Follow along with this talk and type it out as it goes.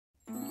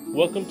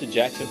Welcome to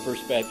Jackson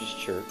First Baptist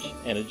Church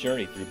and a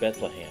journey through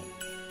Bethlehem.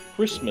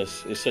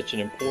 Christmas is such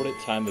an important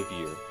time of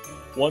year,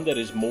 one that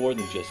is more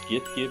than just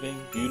gift-giving,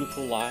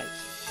 beautiful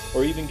lights,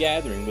 or even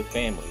gathering with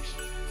families.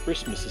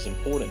 Christmas is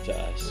important to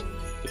us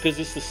because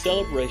it's the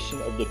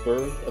celebration of the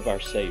birth of our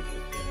Savior.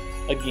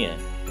 Again,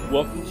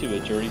 welcome to a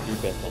journey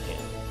through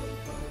Bethlehem.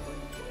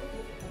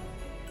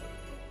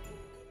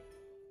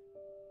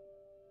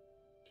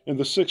 In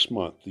the 6th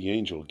month, the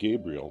angel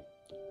Gabriel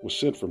was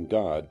sent from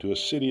God to a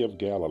city of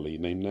Galilee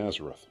named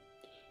Nazareth,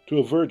 to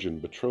a virgin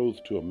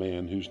betrothed to a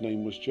man whose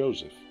name was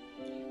Joseph,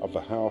 of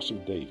the house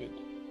of David.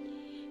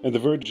 And the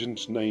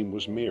virgin's name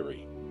was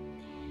Mary.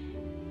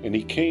 And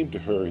he came to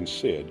her and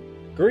said,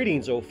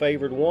 "Greetings, O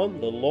favored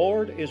one, the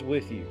Lord is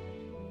with you."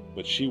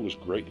 But she was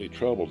greatly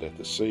troubled at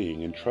the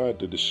saying, and tried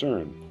to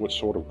discern what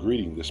sort of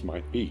greeting this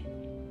might be.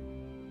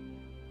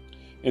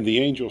 And the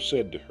angel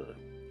said to her,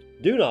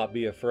 "Do not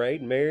be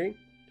afraid, Mary,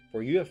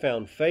 for you have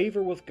found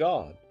favor with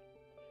God.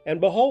 And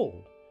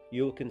behold,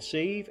 you will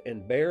conceive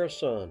and bear a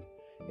son,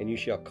 and you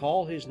shall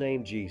call his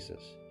name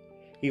Jesus.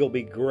 He will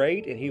be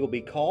great, and he will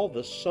be called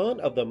the Son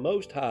of the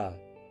Most High.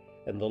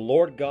 And the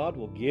Lord God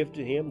will give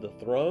to him the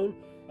throne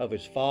of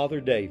his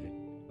father David.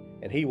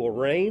 And he will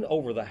reign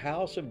over the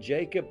house of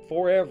Jacob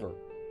forever,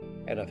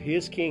 and of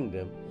his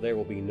kingdom there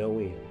will be no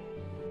end."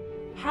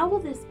 How will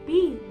this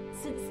be,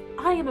 since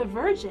I am a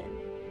virgin?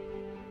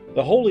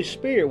 "The Holy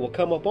Spirit will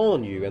come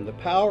upon you, and the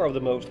power of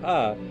the Most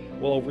High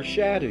will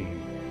overshadow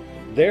you.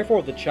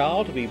 Therefore the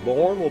child to be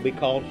born will be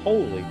called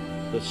Holy,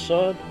 the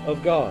Son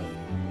of God.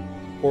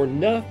 For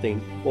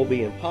nothing will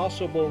be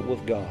impossible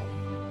with God."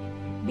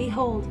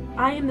 Behold,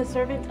 I am the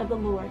servant of the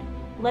Lord.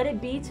 Let it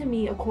be to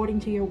me according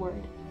to your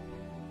word.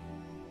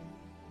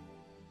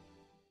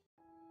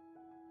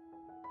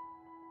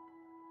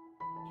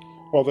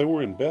 While they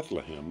were in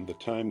Bethlehem, the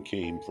time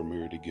came for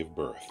Mary to give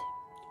birth.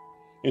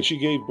 And she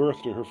gave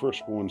birth to her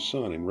firstborn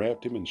son, and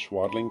wrapped him in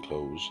swaddling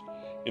clothes,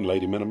 and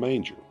laid him in a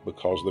manger,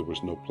 because there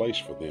was no place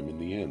for them in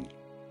the inn.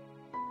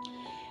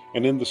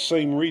 And in the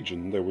same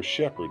region there were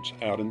shepherds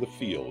out in the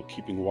field,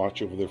 keeping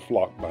watch over their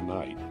flock by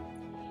night.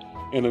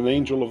 And an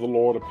angel of the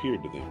Lord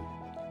appeared to them,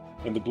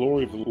 and the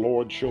glory of the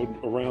Lord shone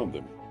around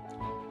them,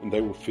 and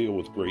they were filled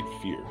with great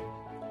fear.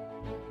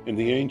 And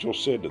the angel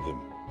said to them,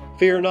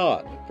 "Fear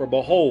not, for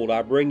behold,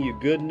 I bring you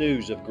good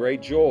news of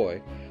great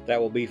joy that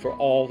will be for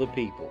all the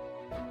people.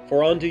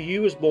 For unto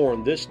you is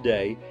born this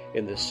day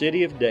in the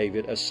city of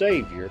David a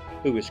Savior,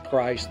 who is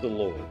Christ the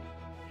Lord.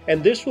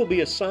 And this will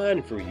be a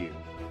sign for you.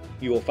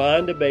 You will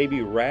find a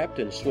baby wrapped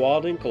in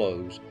swaddling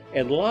clothes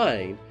and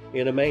lying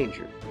in a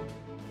manger."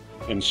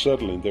 And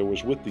suddenly there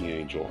was with the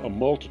angel a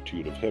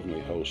multitude of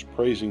heavenly hosts,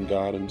 praising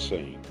God and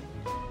saying,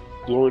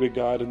 "Glory to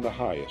God in the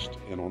highest,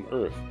 and on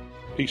earth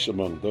peace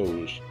among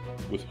those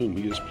with whom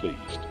he is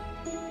pleased."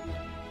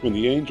 When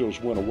the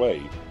angels went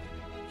away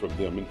from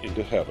them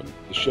into heaven,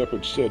 the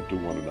shepherds said to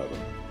one another,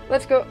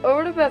 "Let's go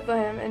over to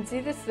Bethlehem and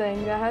see this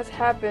thing that has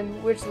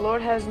happened, which the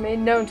Lord has made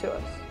known to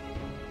us."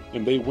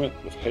 And they went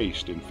with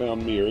haste, and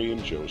found Mary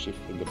and Joseph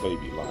and the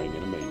baby lying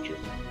in a manger.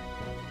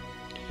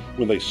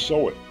 When they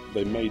saw it,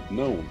 they made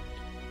known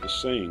the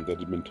saying that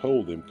had been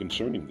told them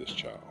concerning this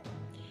child.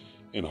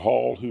 And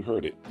all who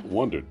heard it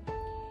wondered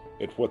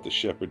at what the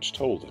shepherds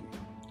told them.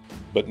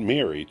 But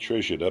Mary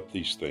treasured up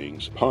these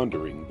things,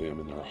 pondering them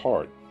in her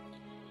heart.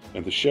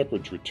 And the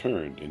shepherds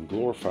returned, and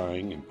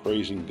glorifying and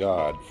praising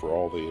God for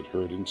all they had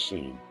heard and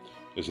seen,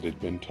 as it had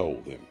been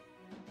told them.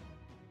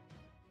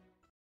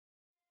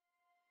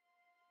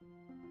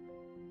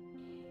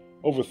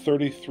 Over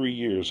 33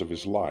 years of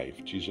his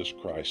life, Jesus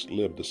Christ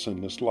lived a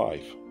sinless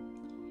life,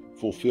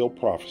 fulfilled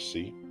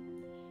prophecy,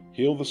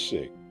 healed the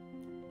sick,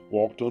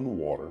 walked on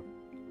water,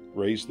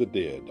 raised the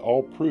dead,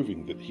 all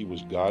proving that he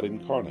was God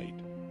incarnate.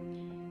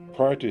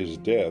 Prior to his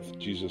death,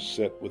 Jesus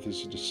sat with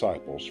his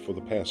disciples for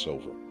the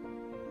Passover.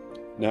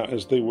 Now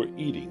as they were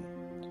eating,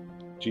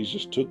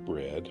 Jesus took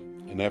bread,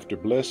 and after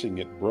blessing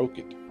it, broke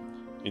it,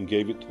 and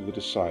gave it to the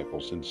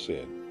disciples, and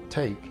said,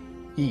 "Take,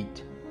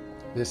 eat,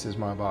 this is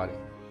my body."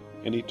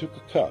 And he took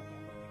a cup,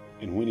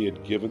 and when he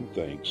had given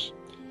thanks,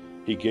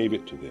 he gave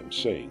it to them,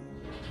 saying,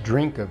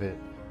 "Drink of it,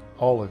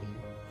 all of you,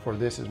 for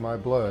this is my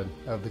blood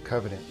of the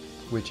covenant,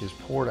 which is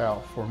poured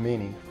out for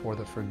many for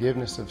the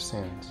forgiveness of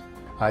sins.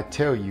 I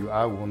tell you,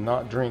 I will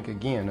not drink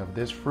again of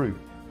this fruit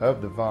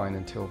of the vine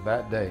until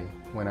that day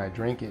when I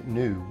drink it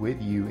new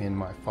with you in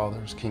my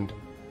Father's kingdom."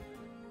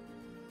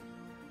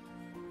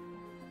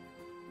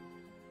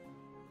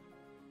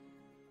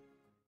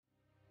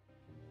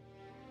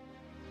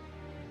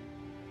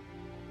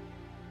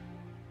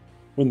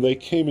 When they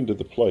came into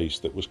the place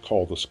that was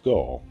called the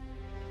Skull,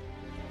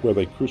 where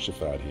they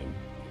crucified him,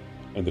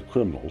 and the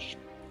criminals,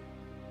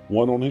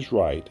 one on his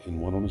right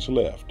and one on his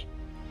left,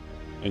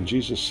 and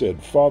Jesus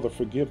said, "Father,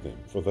 forgive them,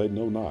 for they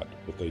know not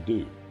what they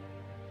do."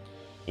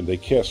 And they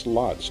cast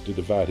lots to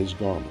divide his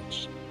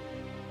garments.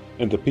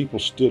 And the people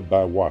stood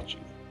by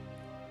watching.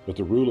 But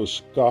the rulers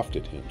scoffed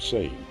at him,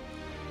 saying,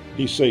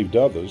 "He saved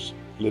others,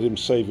 let him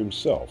save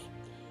himself,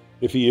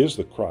 if he is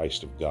the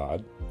Christ of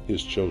God,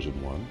 his chosen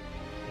one."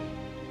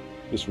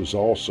 This was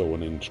also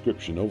an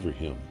inscription over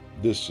him,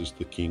 "This is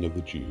the King of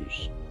the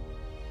Jews."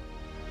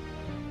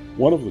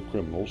 One of the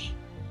criminals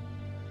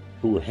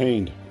who were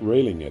hanged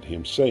railing at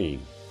him, saying,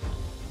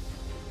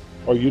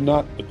 "Are you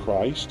not the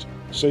Christ?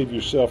 Save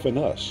yourself and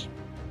us."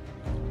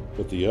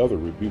 But the other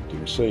rebuked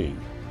him, saying,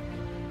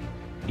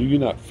 "Do you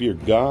not fear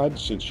God,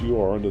 since you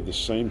are under the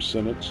same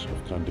sentence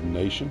of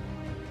condemnation?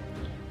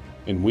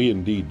 And we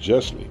indeed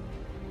justly,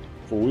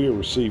 for we are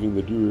receiving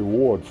the due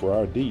reward for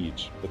our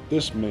deeds, but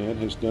this man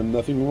has done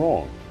nothing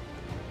wrong."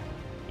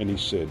 And he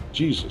said,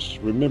 "Jesus,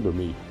 remember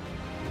me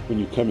when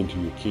you come into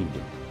your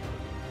kingdom."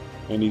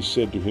 And he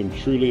said to him,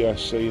 "Truly I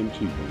say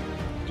unto you,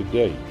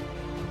 today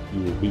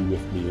you will be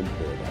with me in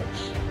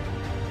paradise."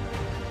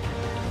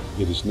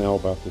 It is now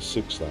about the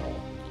 6th hour,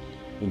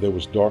 and there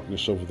was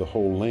darkness over the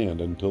whole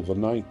land until the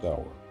 9th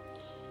hour,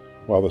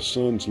 while the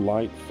sun's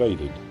light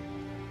faded,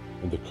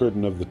 and the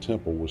curtain of the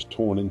temple was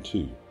torn in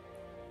two.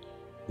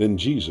 Then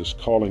Jesus,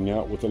 calling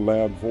out with a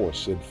loud voice,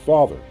 said,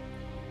 "Father,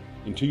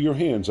 into your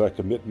hands I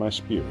commit my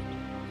spirit."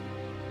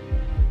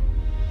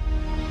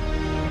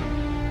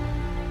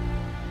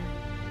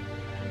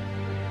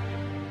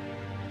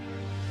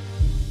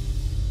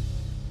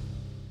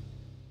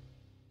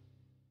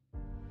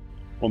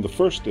 On the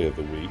first day of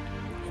the week,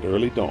 at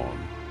early dawn,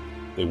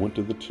 they went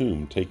to the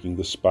tomb, taking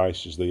the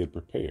spices they had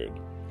prepared.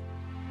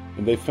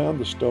 And they found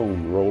the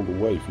stone rolled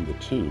away from the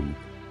tomb,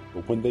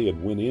 but when they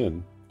had went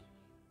in,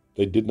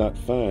 they did not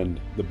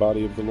find the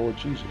body of the Lord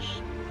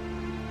Jesus.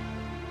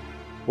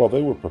 While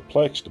they were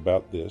perplexed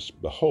about this,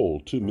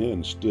 behold, 2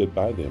 men stood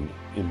by them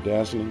in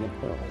dazzling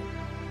apparel.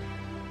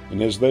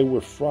 And as they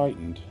were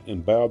frightened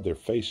and bowed their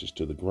faces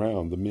to the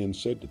ground, the men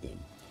said to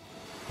them,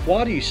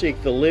 Why do you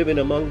seek the living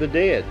among the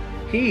dead?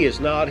 He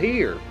is not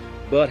here,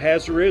 but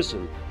has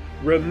risen.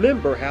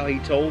 Remember how he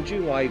told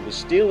you while he was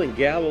still in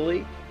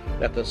Galilee,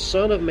 that the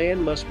Son of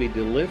Man must be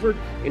delivered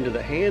into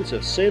the hands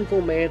of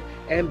sinful men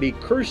and be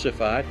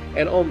crucified,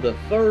 and on the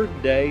 3rd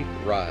day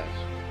rise.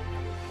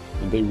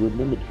 And they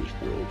remembered his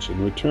words,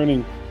 and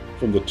returning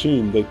from the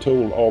tomb, they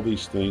told all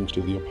these things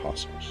to the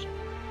apostles.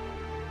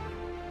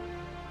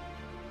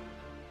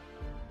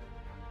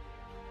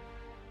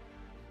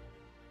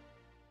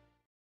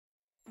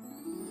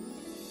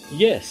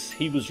 Yes,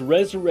 he was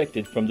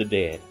resurrected from the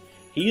dead.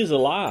 He is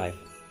alive.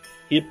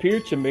 He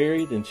appeared to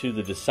Mary and to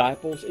the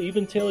disciples,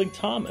 even telling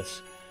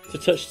Thomas to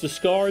touch the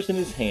scars in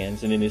his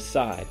hands and in his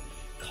side,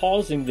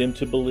 causing them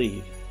to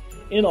believe.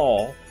 In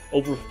all,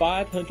 over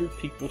 500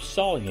 people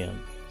saw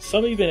him.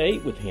 Some even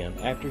ate with him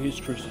after his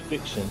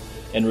crucifixion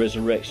and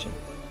resurrection.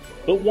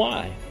 But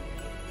why?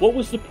 What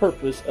was the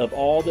purpose of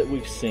all that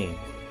we've seen?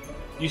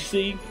 You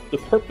see, the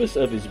purpose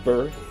of his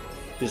birth,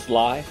 his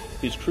life,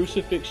 his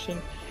crucifixion,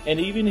 and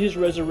even his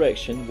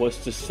resurrection was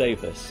to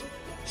save us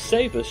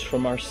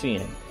from our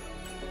sin.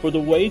 For the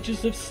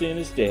wages of sin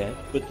is death,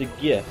 but the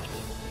gift,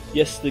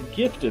 yes, the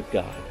gift of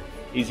God,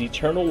 is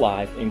eternal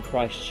life in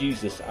Christ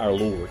Jesus our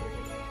Lord.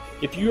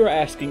 If you are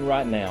asking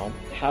right now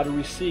how to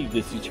receive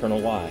this eternal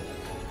life,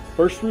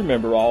 first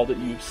remember all that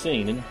you've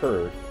seen and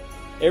heard.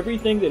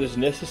 Everything that is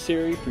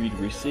necessary for you to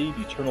receive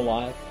eternal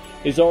life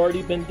has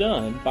already been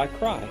done by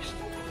Christ.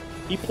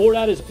 He poured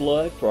out his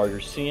blood for all your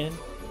sin,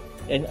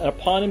 and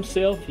upon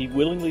himself he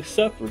willingly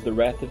suffered the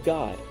wrath of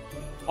God.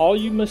 All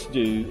you must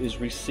do is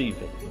receive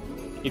it.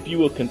 If you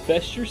will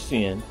confess your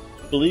sin,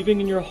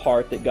 believing in your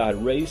heart that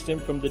God raised him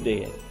from the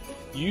dead,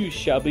 you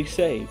shall be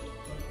saved.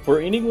 For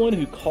anyone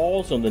who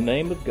calls on the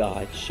name of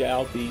God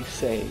shall be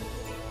saved.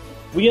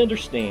 We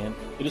understand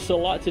that it's a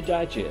lot to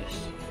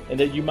digest and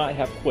that you might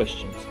have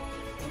questions.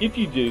 If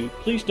you do,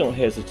 please don't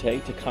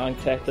hesitate to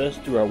contact us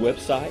through our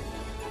website,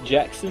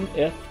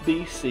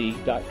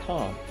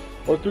 jacksonfbc.com,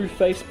 or through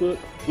Facebook.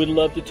 We'd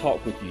love to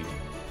talk with you.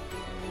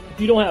 If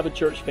you don't have a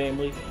church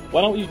family,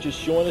 why don't you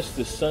just join us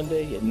this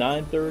Sunday at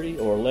 9:30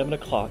 or 11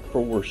 o'clock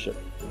for worship?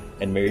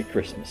 And Merry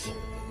Christmas.